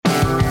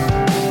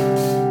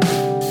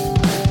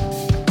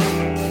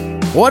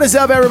What is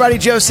up, everybody?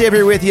 Joe Saber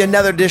here with you.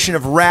 Another edition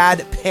of Rad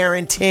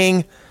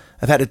Parenting.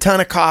 I've had a ton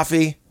of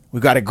coffee.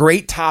 We've got a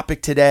great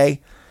topic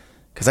today.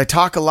 Because I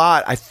talk a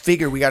lot, I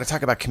figure we got to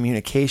talk about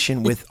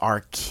communication with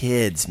our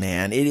kids,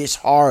 man. It is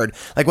hard.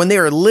 Like when they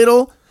are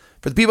little,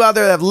 for the people out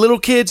there that have little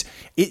kids,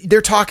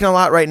 they're talking a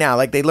lot right now.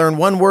 Like they learn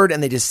one word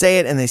and they just say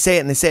it and they say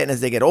it and they say it. And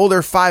as they get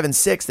older, 5 and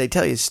 6, they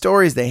tell you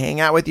stories. They hang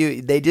out with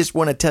you. They just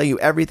want to tell you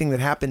everything that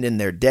happened in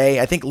their day.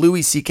 I think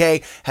Louis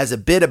C.K. has a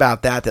bit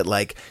about that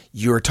like,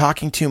 you're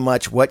talking too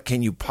much. What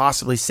can you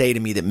possibly say to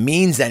me that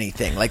means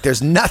anything? Like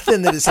there's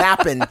nothing that has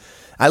happened.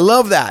 I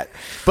love that.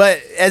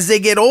 But as they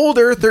get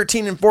older,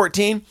 13 and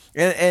 14,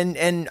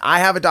 and I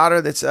have a daughter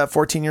that's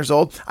 14 years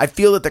old, I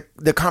feel that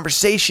the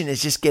conversation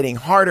is just getting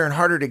harder and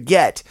harder to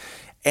get.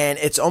 And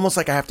it's almost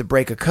like I have to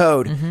break a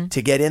code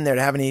to get in there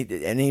to have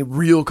any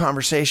real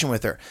conversation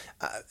with her.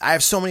 I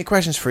have so many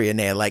questions for you,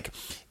 Naya. Like,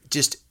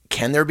 just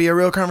can there be a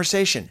real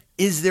conversation?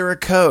 Is there a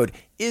code?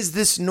 Is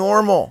this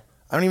normal?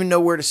 I don't even know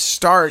where to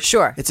start.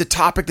 Sure. It's a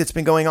topic that's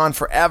been going on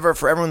forever.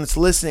 For everyone that's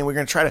listening, we're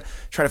going to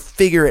try to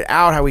figure it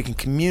out, how we can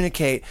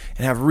communicate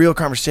and have real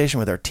conversation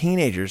with our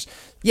teenagers.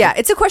 Yeah,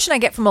 it's a question I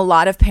get from a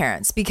lot of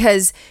parents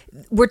because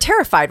we're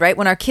terrified, right?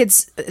 When our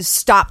kids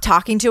stop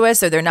talking to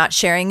us or they're not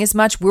sharing as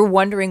much, we're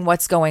wondering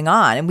what's going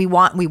on, and we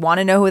want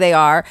to know who they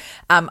are.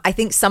 I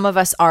think some of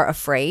us are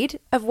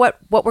afraid of what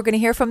we're going to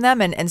hear from them,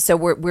 and so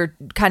we're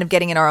kind of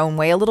getting in our own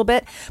way a little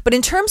bit. But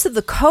in terms of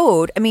the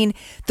code, I mean,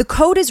 the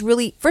code is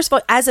really, first of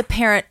all, as a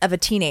parent of a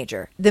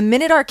teenager, the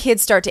minute our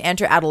kids start to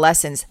enter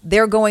adolescence,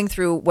 they're going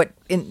through what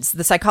in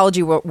the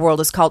psychology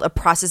world is called a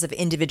process of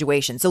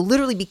individuation. So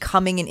literally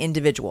becoming an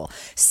individual,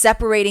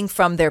 separating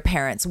from their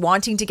parents,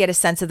 wanting to get a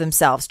sense of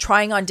themselves,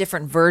 trying on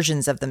different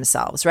versions of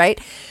themselves,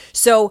 right?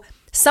 So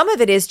some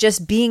of it is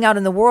just being out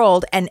in the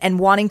world and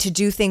wanting to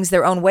do things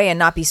their own way and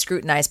not be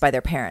scrutinized by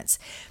their parents.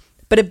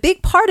 But a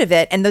big part of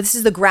it, and this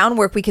is the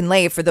groundwork we can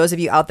lay for those of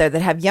you out there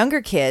that have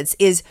younger kids,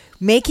 is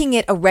making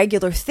it a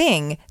regular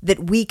thing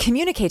that we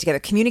communicate together,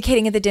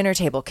 communicating at the dinner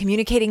table,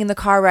 communicating in the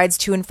car rides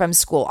to and from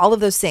school, all of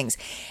those things,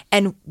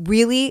 and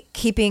really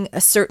keeping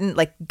a certain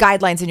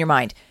guidelines in your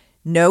mind.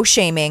 No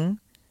shaming,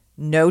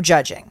 no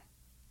judging.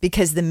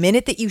 Because the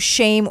minute that you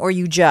shame or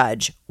you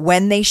judge,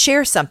 when they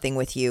share something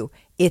with you,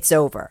 it's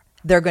over.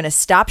 They're going to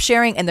stop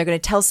sharing and they're going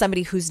to tell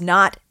somebody who's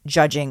not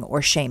judging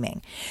or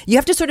shaming. You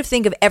have to sort of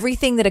think of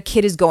everything that a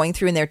kid is going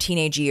through in their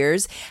teenage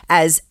years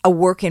as a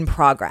work in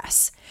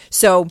progress.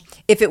 So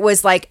if it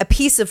was like a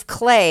piece of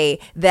clay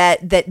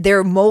that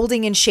they're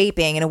molding and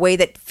shaping in a way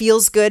that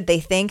feels good, they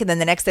think, and then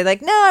the next day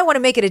like, no, I want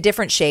to make it a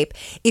different shape.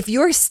 If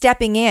you're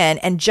stepping in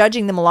and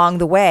judging them along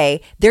the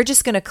way, they're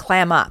just going to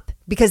clam up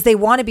because they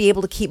want to be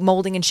able to keep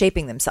molding and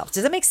shaping themselves.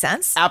 Does that make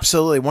sense?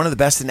 Absolutely. One of the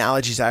best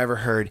analogies I ever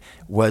heard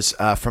was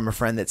from a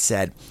friend that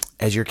said,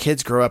 as your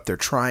kids grow up, they're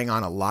trying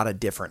on a lot of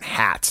different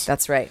hats.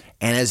 That's right.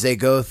 And as they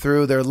go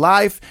through their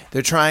life,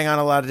 they're trying on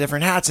a lot of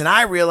different hats. And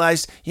I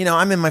realized,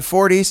 I'm in my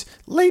 40s,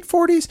 late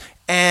 40s,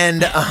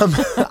 and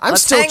I'm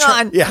still hang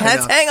on. Yeah,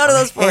 Let's hang on to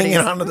those 40s. Hanging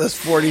on to those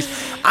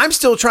 40s. I'm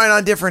still trying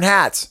on different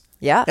hats.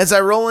 Yeah. As I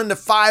roll into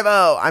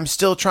 5-0, I'm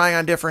still trying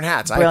on different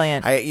hats.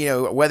 Brilliant.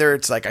 Whether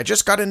it's like I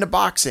just got into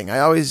boxing. I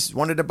always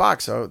wanted to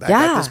box, so I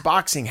got this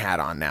boxing hat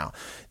on now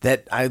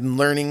that I'm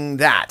learning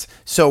that.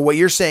 So what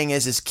you're saying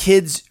is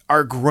kids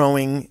are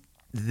growing,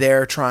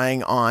 they're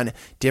trying on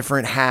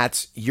different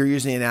hats. You're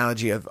using the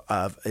analogy of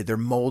they're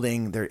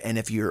molding, and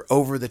if you're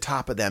over the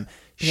top of them,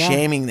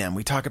 shaming them.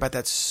 We talk about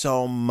that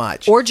so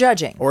much. Or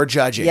judging.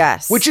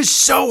 Yes. Which is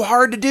so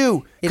hard to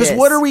do. Because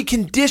what are we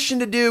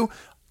conditioned to do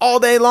all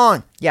day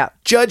long? Yeah.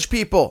 Judge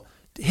people.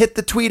 Hit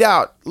the tweet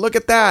out. Look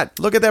at that.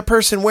 Look at that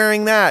person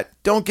wearing that.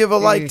 Don't give a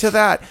like to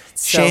that.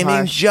 So Shaming,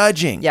 harsh.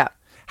 judging. Yeah.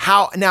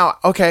 How now?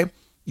 Okay,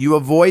 you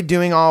avoid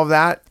doing all of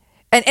that.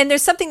 And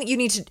there's something that you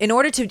need to in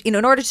order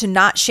to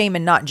not shame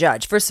and not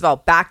judge. First of all,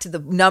 back to the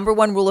number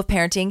one rule of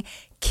parenting: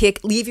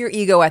 leave your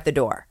ego at the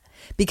door.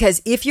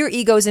 Because if your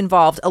ego is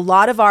involved, a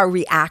lot of our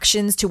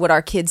reactions to what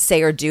our kids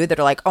say or do that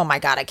are like, oh my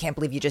God, I can't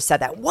believe you just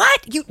said that.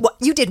 What?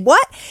 You did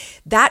what?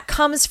 That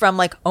comes from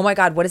like, oh my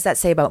God, what does that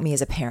say about me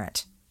as a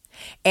parent?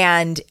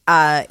 And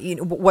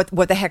what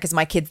the heck is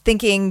my kid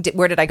thinking?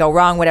 Where did I go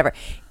wrong? Whatever.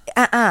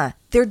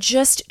 They're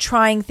just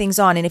trying things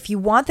on. And if you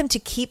want them to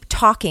keep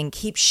talking,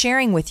 keep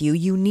sharing with you,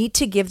 you need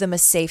to give them a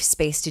safe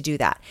space to do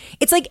that.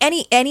 It's like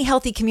any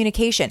healthy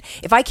communication.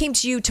 If I came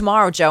to you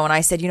tomorrow, Joe, and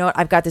I said, you know what,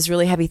 I've got this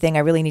really heavy thing.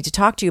 I really need to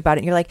talk to you about it.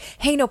 And you're like,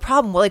 hey, no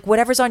problem. Well, like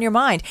whatever's on your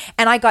mind.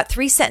 And I got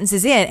 3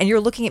 sentences in and you're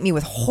looking at me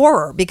with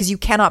horror because you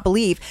cannot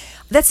believe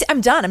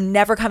I'm done. I'm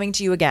never coming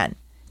to you again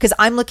because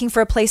I'm looking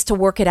for a place to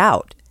work it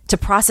out, to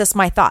process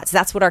my thoughts.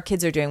 That's what our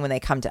kids are doing when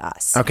they come to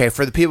us. Okay.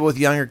 For the people with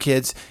younger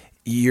kids,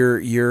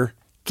 you're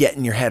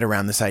getting your head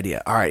around this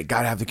idea. All right,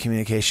 got to have the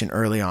communication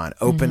early on.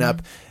 Open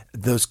up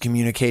those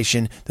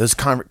those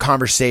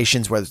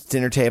conversations, whether it's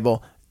dinner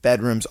table,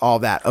 bedrooms, all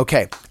that.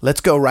 Okay,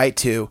 let's go right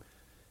to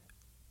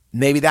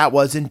maybe that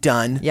wasn't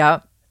done.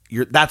 Yep.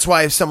 That's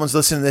why if someone's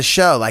listening to this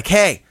show, like,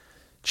 hey,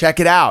 check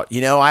it out.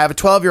 You know, I have a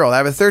 12-year-old, I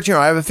have a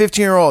 13-year-old, I have a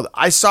 15-year-old.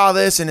 I saw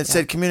this and it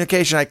said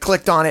communication. I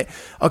clicked on it.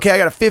 Okay, I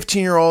got a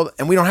 15-year-old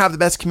and we don't have the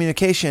best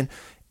communication.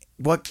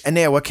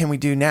 Anea, what can we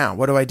do now?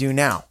 What do I do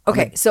now?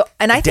 Okay, so,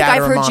 and I think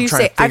I've heard you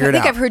say,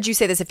 I've heard you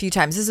say this a few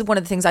times. This is one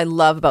of the things I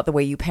love about the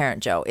way you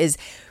parent, Joe, is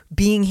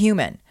being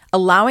human,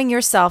 allowing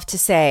yourself to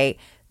say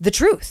the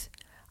truth.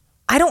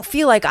 I don't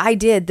feel like I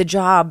did the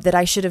job that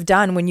I should have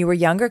done when you were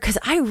younger because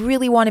I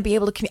really want to be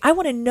able to I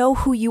want to know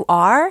who you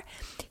are.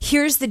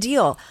 Here's the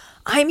deal.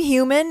 I'm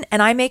human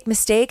and I make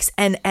mistakes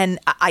and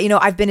I, you know,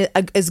 I've been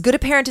as good a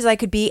parent as I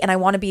could be and I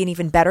want to be an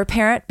even better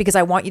parent because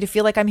I want you to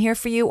feel like I'm here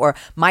for you, or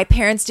my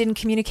parents didn't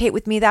communicate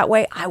with me that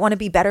way. I want to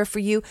be better for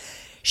you.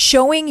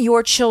 Showing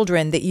your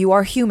children that you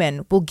are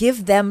human will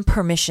give them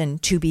permission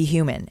to be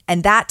human.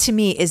 And that to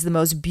me is the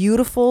most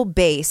beautiful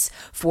base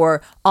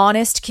for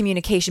honest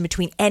communication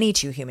between any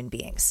two human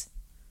beings.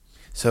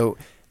 So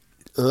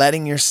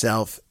letting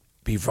yourself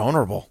be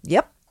vulnerable.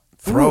 Yep.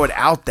 Throw it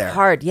out there.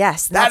 Hard,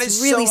 yes. That That's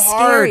is really so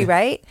scary, hard.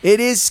 right?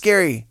 It is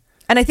scary.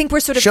 And I think we're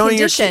sort of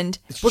conditioned.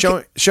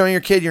 Showing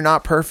your kid you're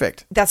not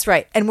perfect. That's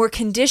right. And we're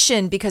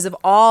conditioned because of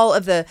all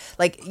of the,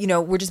 like, you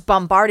know, we're just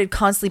bombarded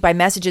constantly by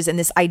messages and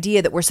this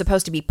idea that we're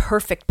supposed to be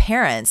perfect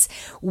parents.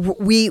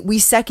 We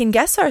second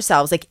guess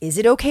ourselves. Like, is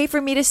it okay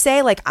for me to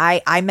say, like,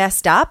 I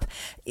messed up?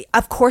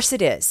 Of course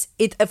it is.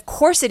 Of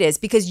course it is,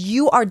 because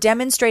you are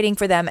demonstrating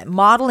for them,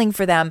 modeling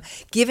for them,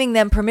 giving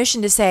them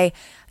permission to say,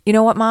 you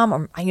know what, Mom,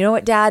 or you know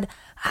what, Dad,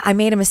 I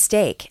made a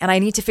mistake and I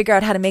need to figure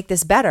out how to make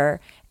this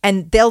better.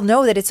 And they'll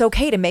know that it's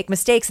okay to make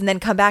mistakes and then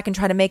come back and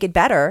try to make it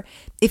better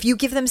if you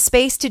give them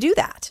space to do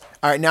that.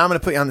 All right, now I'm going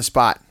to put you on the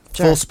spot.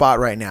 Sure. Full spot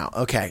right now.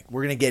 Okay,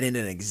 we're going to get into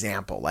an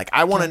example. Like,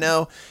 I want to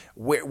know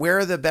where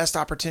are the best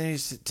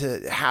opportunities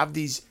to have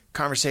these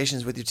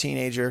conversations with your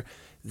teenager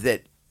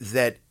that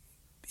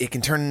it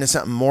can turn into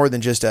something more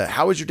than just a,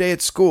 how was your day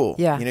at school?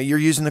 Yeah. You know, you're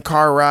using the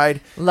car ride.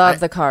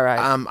 Love the car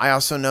ride. I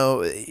also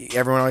know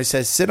everyone always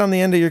says, sit on the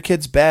end of your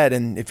kid's bed.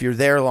 And if you're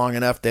there long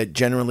enough, that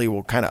generally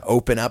will kind of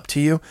open up to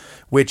you,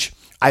 which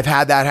I've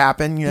had that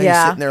happen. You know,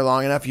 you're sitting there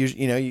long enough.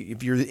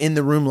 If you're in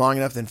the room long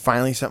enough, then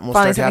finally something will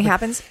start to happen.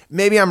 Happens.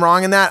 Maybe I'm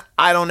wrong in that.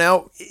 I don't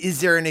know.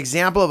 Is there an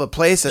example of a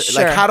place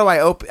Sure. like, how do I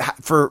open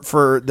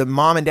for the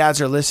mom and dads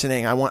who are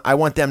listening? I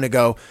want them to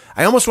go.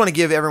 I almost want to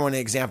give everyone an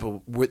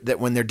example that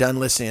when they're done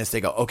listening,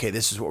 they go, okay,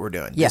 this is what we're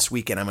doing. Yeah. This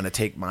weekend, I'm going to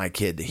take my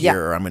kid to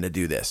here, or I'm going to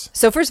do this.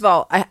 So first of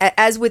all,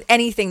 as with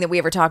anything that we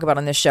ever talk about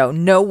on this show,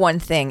 no one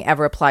thing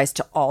ever applies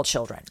to all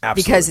children.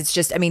 Absolutely. Because it's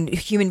just, I mean,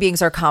 human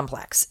beings are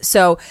complex.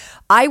 So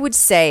I would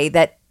say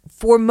that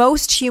for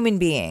most human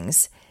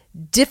beings,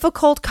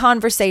 difficult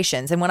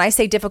conversations, and when I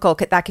say difficult,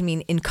 that can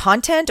mean in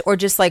content or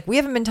just like, we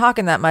haven't been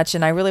talking that much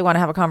and I really want to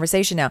have a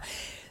conversation now.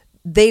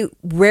 They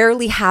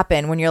rarely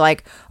happen when you're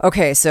like,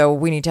 okay, so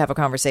we need to have a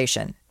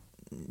conversation.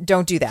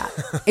 Don't do that.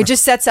 It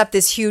just sets up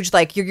this huge,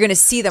 like, you're going to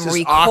see them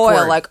recoil,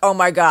 awkward. like, oh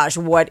my gosh,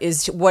 what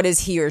is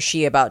he or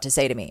she about to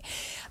say to me?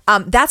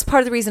 That's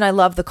part of the reason I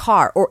love the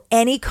car, or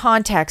any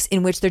context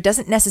in which there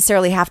doesn't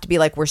necessarily have to be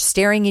like we're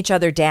staring each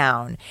other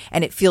down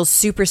and it feels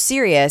super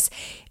serious.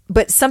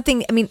 But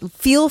something, I mean,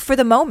 feel for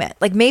the moment.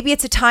 Like, maybe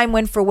it's a time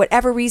when, for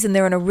whatever reason,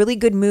 they're in a really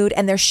good mood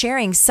and they're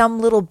sharing some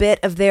little bit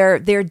of their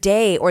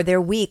day or their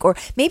week. Or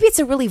maybe it's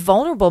a really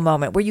vulnerable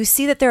moment where you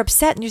see that they're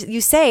upset and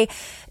you say,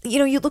 you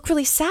know, you look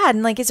really sad,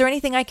 and like, is there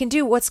anything I can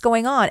do? What's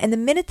going on? And the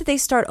minute that they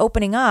start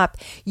opening up,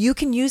 you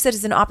can use it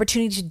as an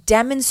opportunity to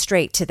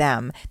demonstrate to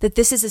them that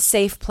this is a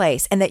safe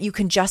place and that you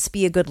can just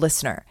be a good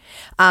listener.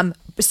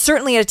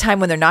 Certainly at a time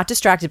when they're not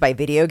distracted by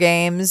video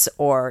games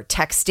or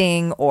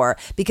texting, or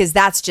because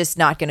that's just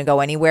not going to go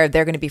anywhere.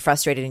 They're going to be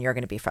frustrated and you're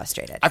going to be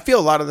frustrated. I feel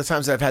a lot of the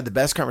times that I've had the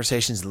best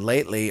conversations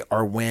lately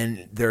are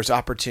when there's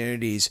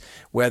opportunities,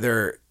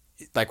 whether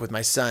like with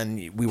my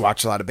son, we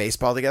watch a lot of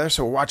baseball together.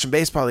 So we're watching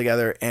baseball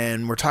together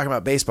and we're talking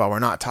about baseball. We're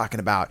not talking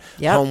about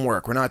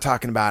homework. We're not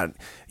talking about,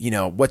 you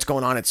know, what's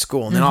going on at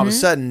school. And then all of a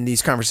sudden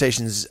these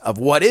conversations of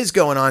what is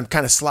going on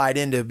kind of slide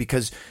into,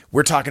 because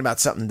we're talking about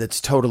something that's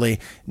totally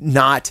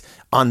not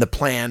on the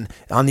plan,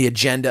 on the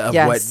agenda of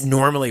what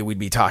normally we'd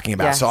be talking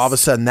about. So all of a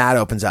sudden that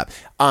opens up.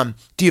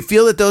 Do you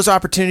feel that those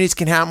opportunities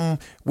can happen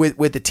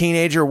with the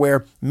teenager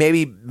where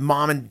maybe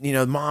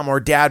mom or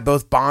dad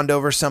both bond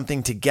over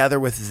something together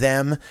with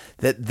them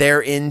that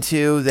they're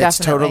into, that's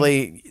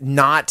totally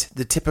not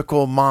the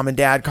typical mom and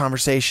dad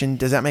conversation?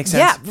 Does that make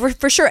sense? Yeah,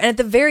 for sure. And at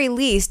the very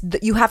least,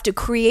 you have to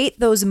create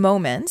those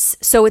moments.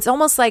 So it's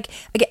almost like,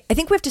 again, I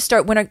think we have to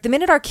start the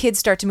minute our kids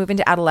start to move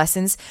into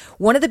adolescence.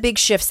 One of the big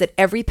shifts that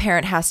every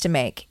parent has to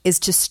make is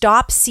to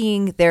stop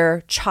seeing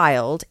their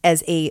child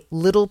as a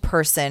little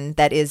person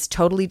that is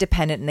totally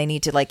dependent and they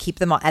need to like keep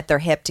them at their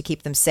hip to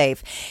keep them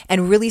safe,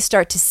 and really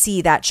start to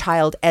see that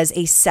child as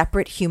a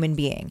separate human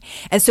being.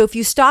 And so if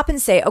you stop and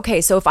say,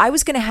 okay, so if I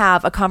was going to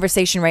have a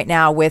conversation right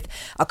now with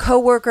a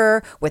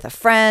coworker, with a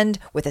friend,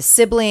 with a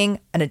sibling,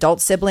 an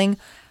adult sibling,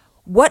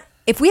 what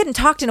if we hadn't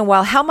talked in a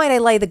while, how might I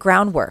lay the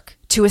groundwork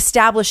to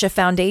establish a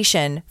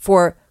foundation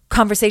for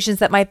conversations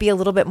that might be a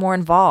little bit more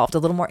involved, a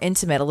little more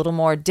intimate, a little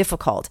more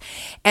difficult?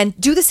 And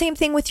do the same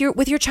thing with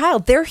your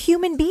child. They're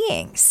human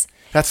beings.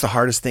 That's the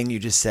hardest thing you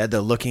just said,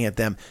 though, looking at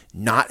them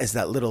not as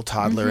that little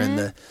toddler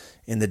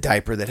in the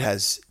diaper that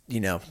has,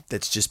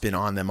 that's just been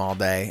on them all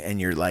day, and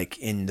you're like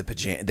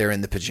they're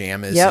in the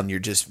pajamas, and you're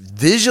just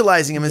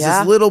visualizing them as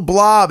this little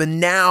blob, and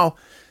now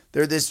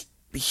they're this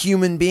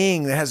human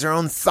being that has their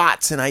own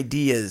thoughts and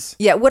ideas.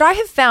 Yeah, what I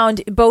have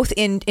found both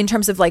in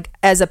terms of like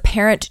as a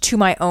parent to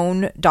my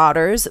own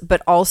daughters,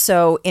 but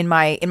also in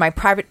my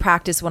private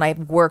practice when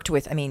I've worked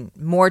with,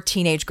 more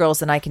teenage girls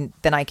than I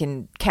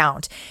can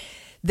count,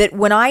 that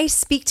when I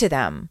speak to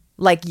them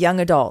like young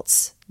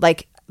adults,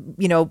 like,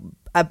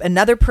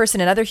 another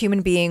person, another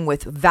human being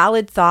with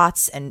valid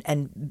thoughts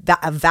and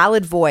a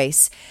valid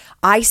voice,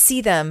 I see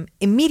them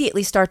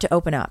immediately start to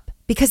open up.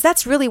 Because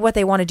that's really what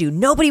they want to do.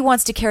 Nobody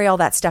wants to carry all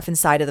that stuff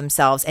inside of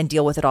themselves and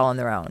deal with it all on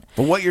their own.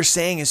 But what you're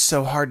saying is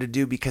so hard to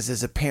do, because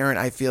as a parent,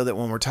 I feel that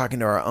when we're talking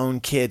to our own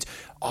kids,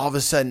 all of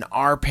a sudden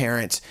our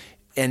parents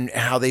and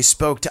how they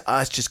spoke to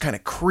us just kind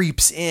of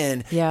creeps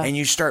in, and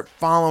you start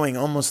following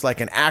almost like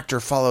an actor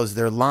follows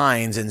their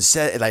lines and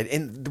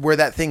where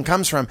that thing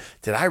comes from.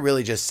 Did I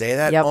really just say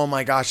that? Yep. Oh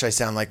my gosh, I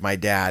sound like my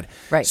dad.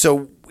 Right.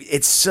 So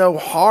it's so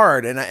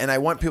hard, and I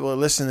want people to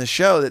listen to the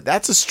show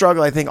that's a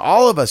struggle I think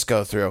all of us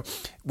go through.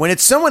 When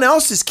it's someone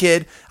else's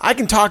kid, I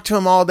can talk to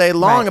them all day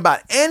long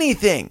about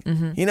anything.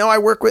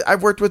 Mm-hmm.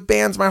 I've worked with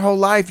bands my whole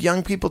life,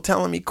 young people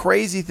telling me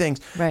crazy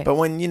things. Right. But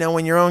when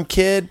your own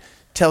kid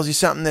tells you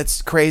something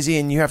that's crazy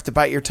and you have to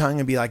bite your tongue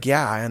and be like,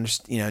 yeah, I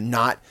understand,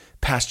 not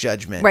pass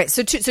judgment. Right.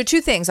 So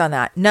two things on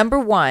that. Number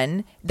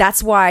one,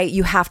 that's why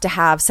you have to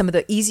have some of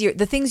the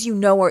things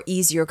are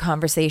easier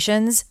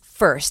conversations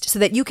first, so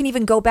that you can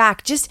even go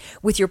back just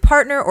with your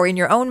partner or in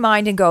your own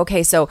mind and go,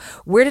 okay, so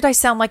where did I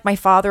sound like my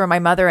father or my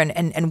mother,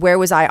 and where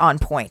was I on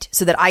point,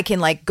 so that I can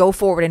like go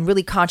forward and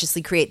really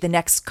consciously create the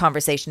next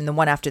conversation and the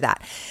one after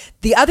that.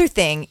 The other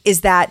thing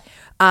is that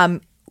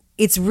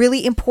it's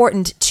really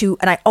important to,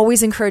 and I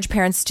always encourage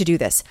parents to do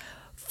this,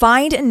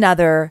 find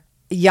another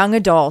young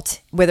adult,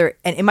 and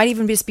it might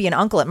even just be an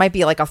uncle, it might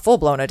be like a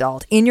full-blown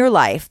adult in your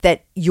life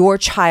that your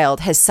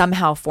child has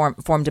somehow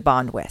formed a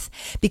bond with.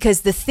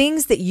 Because the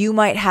things that you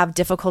might have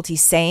difficulty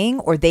saying,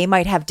 or they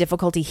might have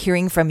difficulty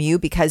hearing from you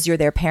because you're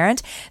their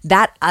parent,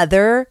 that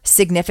other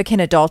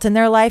significant adult in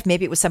their life,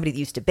 maybe it was somebody that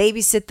used to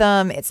babysit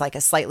them, it's like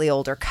a slightly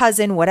older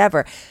cousin,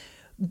 whatever,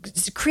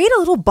 create a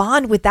little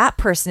bond with that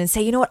person and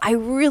say, you know what, I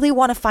really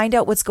want to find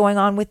out what's going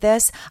on with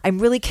this. I'm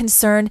really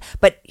concerned,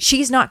 but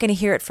she's not going to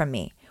hear it from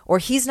me, or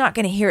he's not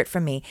going to hear it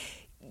from me.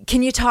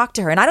 Can you talk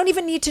to her? And I don't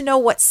even need to know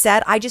what's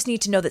said. I just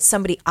need to know that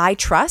somebody I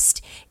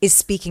trust is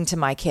speaking to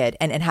my kid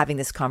and having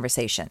this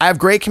conversation. I have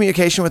great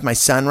communication with my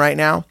son right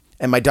now,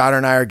 and my daughter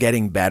and I are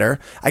getting better.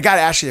 I got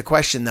to ask you the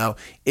question, though.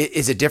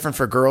 Is it different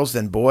for girls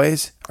than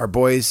boys? Are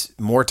boys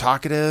more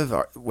talkative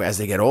as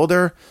they get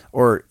older,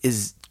 or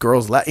is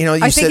girls less?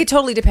 I think it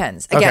totally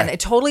depends. Again, Okay. It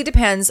totally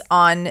depends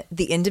on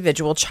the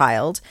individual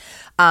child.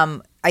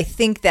 I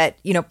think that,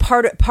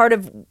 part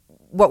of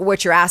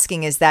what you're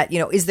asking is that,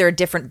 is there a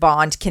different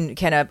bond?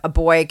 Can a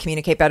boy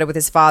communicate better with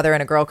his father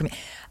and a girl?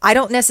 I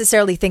don't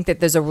necessarily think that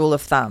there's a rule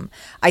of thumb.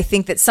 I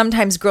think that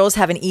sometimes girls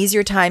have an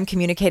easier time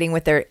communicating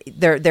with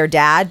their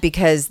dad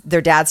because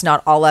their dad's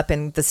not all up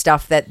in the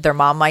stuff that their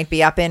mom might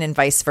be up in, and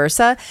vice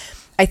versa.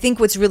 I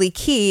think what's really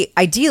key,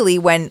 ideally,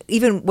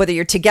 even whether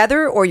you're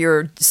together or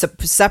you're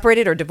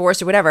separated or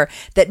divorced or whatever,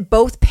 that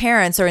both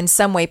parents are in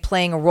some way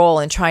playing a role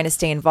in trying to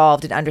stay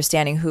involved in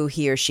understanding who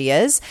he or she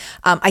is.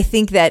 I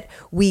think that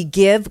we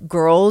give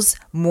girls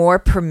more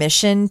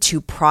permission to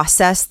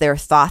process their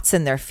thoughts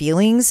and their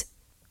feelings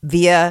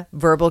via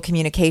verbal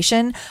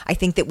communication. I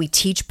think that we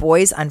teach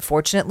boys,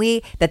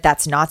 unfortunately, that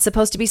that's not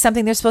supposed to be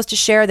something they're supposed to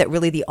share, that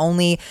really the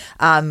only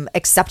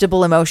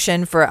acceptable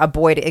emotion for a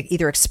boy to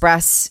either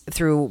express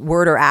through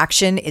word or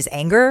action is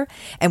anger.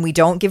 And we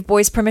don't give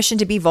boys permission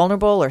to be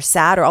vulnerable or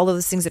sad or all of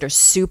those things that are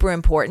super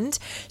important.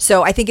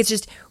 So I think it's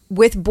just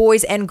with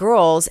boys and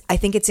girls, I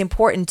think it's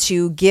important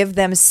to give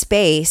them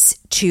space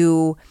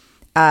to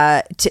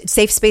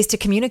safe space to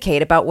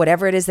communicate about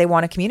whatever it is they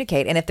want to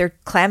communicate. And if they're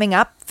clamming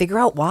up, figure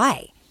out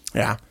why.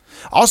 Yeah.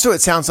 Also,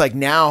 it sounds like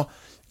now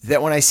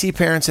that when I see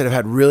parents that have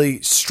had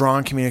really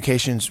strong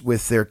communications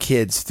with their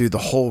kids through the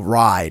whole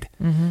ride,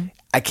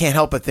 I can't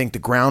help but think the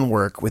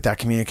groundwork with that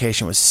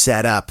communication was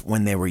set up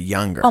when they were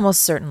younger.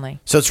 Almost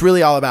certainly. So it's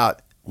really all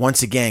about,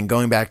 once again,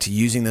 going back to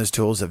using those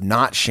tools of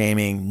not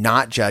shaming,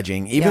 not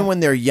judging, even when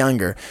they're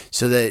younger,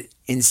 so that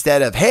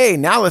instead of, hey,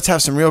 now let's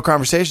have some real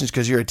conversations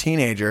because you're a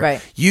teenager,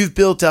 right, you've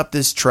built up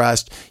this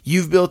trust,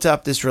 you've built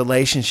up this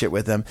relationship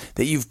with them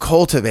that you've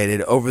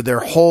cultivated over their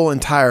whole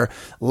entire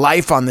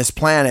life on this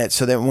planet,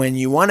 so that when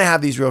you want to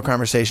have these real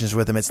conversations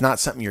with them, it's not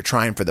something you're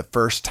trying for the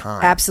first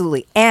time.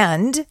 Absolutely.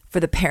 And for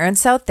the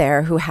parents out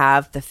there who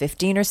have the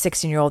 15 or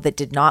 16-year-old that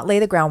did not lay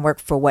the groundwork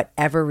for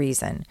whatever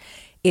reason,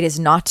 it is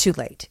not too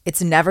late.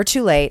 It's never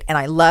too late. And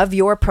I love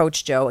your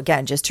approach, Joe.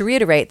 Again, just to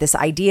reiterate, this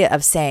idea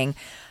of saying,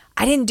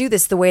 I didn't do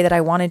this the way that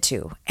I wanted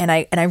to, and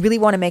I really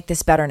want to make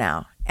this better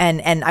now.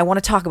 And I want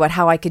to talk about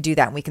how I could do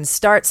that. And we can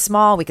start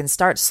small, we can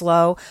start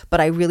slow, but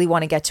I really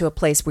want to get to a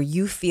place where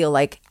you feel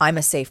like I'm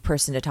a safe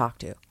person to talk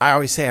to. I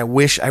always say I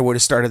wish I would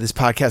have started this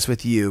podcast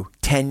with you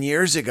 10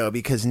 years ago,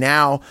 because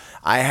now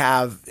I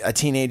have a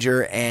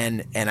teenager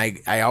and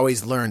I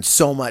always learn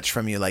so much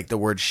from you, like the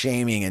word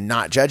shaming and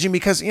not judging,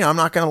 because, I'm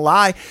not going to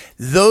lie,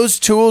 those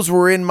tools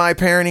were in my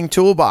parenting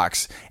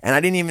toolbox and I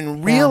didn't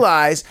even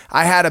realize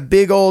I had a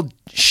big old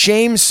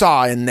shame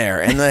saw in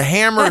there and the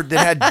hammer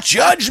that had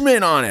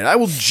judgment on it. I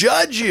will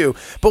judge you.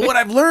 But what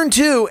I've learned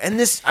too, and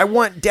this, I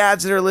want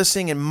dads that are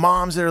listening and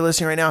moms that are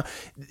listening right now,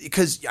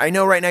 because I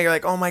know right now you're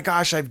like, oh my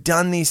gosh, I've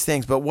done these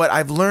things. But what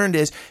I've learned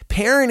is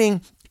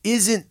parenting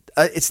isn't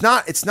it's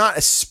not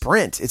a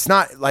sprint. It's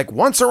not like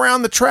once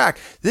around the track.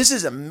 This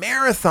is a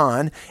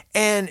marathon.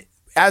 And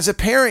as a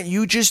parent,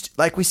 you just,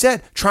 like we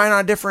said, trying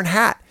on a different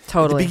hat.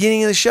 Totally. At the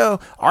beginning of the show,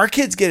 our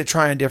kids get to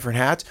try on different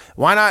hats.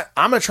 Why not?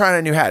 I'm going to try on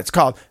a new hat. It's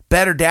called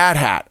Better Dad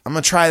Hat. I'm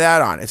going to try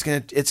that on. It's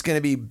going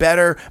to be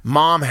Better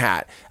Mom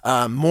Hat,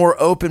 more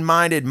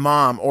open-minded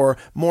mom, or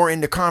more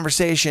into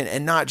conversation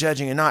and not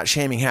judging and not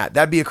shaming hat.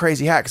 That'd be a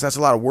crazy hat because that's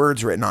a lot of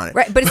words written on it.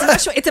 Right, but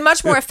it's a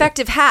much more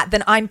effective hat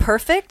than I'm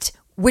perfect,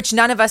 which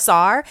none of us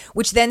are,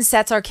 which then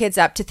sets our kids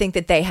up to think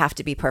that they have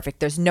to be perfect.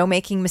 There's no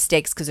making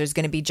mistakes because there's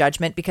going to be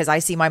judgment, because I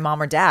see my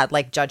mom or dad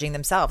like judging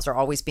themselves or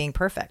always being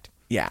perfect.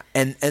 Yeah.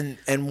 And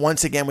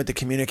once again, with the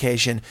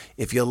communication,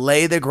 if you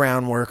lay the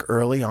groundwork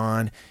early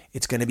on,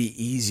 it's going to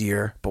be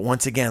easier. But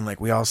once again, like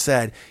we all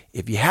said,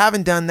 if you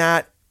haven't done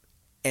that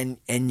and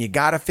you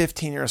got a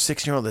 15-year-old,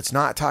 16-year-old that's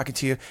not talking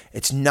to you,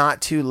 it's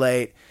not too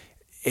late.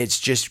 It's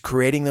just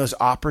creating those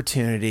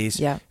opportunities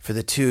for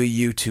the two of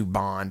you to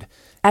bond.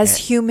 As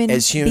human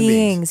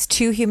beings,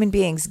 two human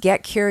beings,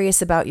 get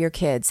curious about your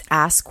kids.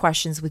 Ask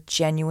questions with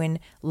genuine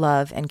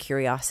love and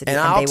curiosity.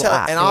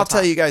 I'll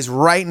tell you guys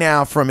right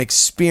now from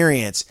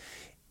experience,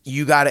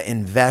 you got to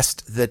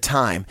invest the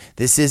time.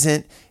 This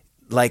isn't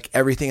like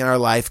everything in our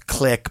life,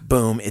 click,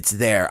 boom, it's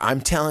there. I'm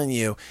telling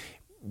you,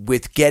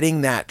 with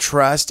getting that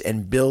trust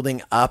and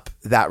building up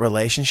that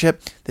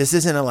relationship, this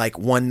isn't a like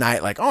one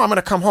night, like, oh, I'm going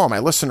to come home. I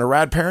listen to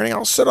Rad Parenting.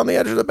 I'll sit on the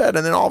edge of the bed.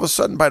 And then all of a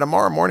sudden by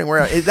tomorrow morning,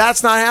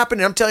 that's not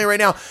happening. I'm telling you right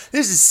now,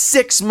 this is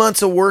 6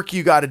 months of work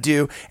you got to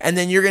do. And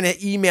then you're going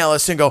to email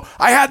us and go,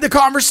 I had the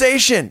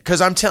conversation. Cause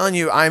I'm telling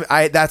you,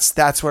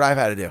 that's what I've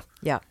had to do.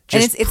 Yeah.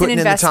 Just and it's an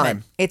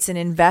investment. It's an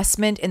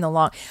investment in the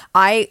long.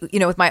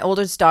 With my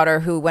oldest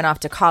daughter who went off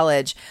to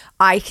college,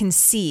 I can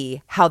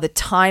see how the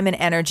time and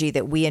energy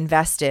that we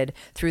invested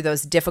through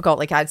those difficult,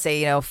 like I'd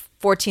say,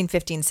 14,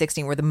 15,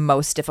 16 were the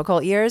most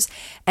difficult years.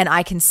 And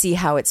I can see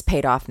how it's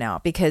paid off now,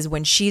 because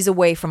when she's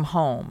away from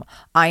home,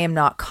 I am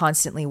not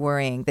constantly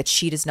worrying that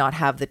she does not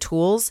have the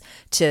tools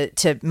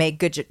to make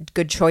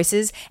good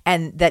choices,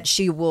 and that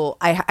she will,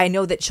 I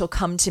know that she'll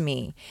come to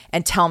me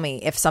and tell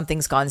me if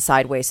something's gone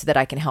sideways so that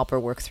I can help her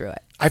work through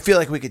it. I feel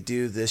like we could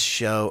do this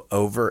show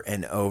over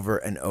and over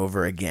and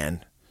over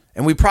again.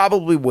 And we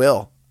probably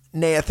will.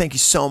 Naya, thank you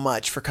so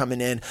much for coming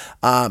in.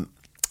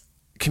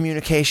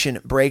 Communication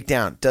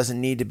breakdown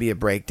doesn't need to be a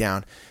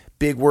breakdown.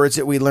 Big words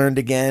that we learned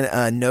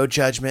again. No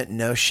judgment,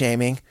 no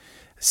shaming.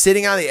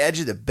 Sitting on the edge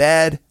of the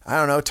bed, I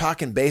don't know,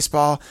 talking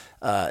baseball,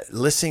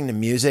 listening to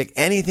music,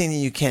 anything that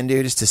you can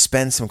do just to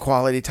spend some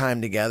quality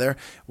time together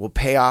will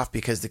pay off,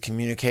 because the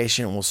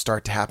communication will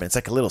start to happen. It's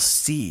like a little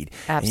seed.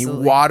 Absolutely.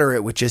 And you water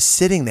it with just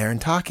sitting there and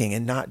talking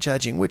and not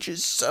judging, which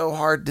is so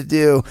hard to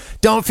do.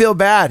 Don't feel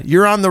bad.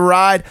 You're on the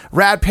ride.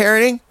 Rad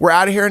Parenting. We're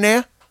out of here,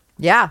 Naya.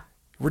 Yeah.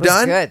 We're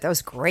done? Good. That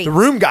was great. The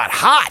room got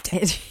hot.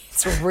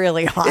 It's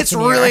really hot. It's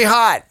really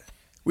hot.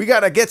 We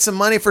got to get some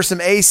money for some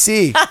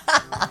AC.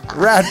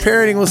 Rad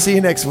Parenting. We'll see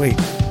you next week.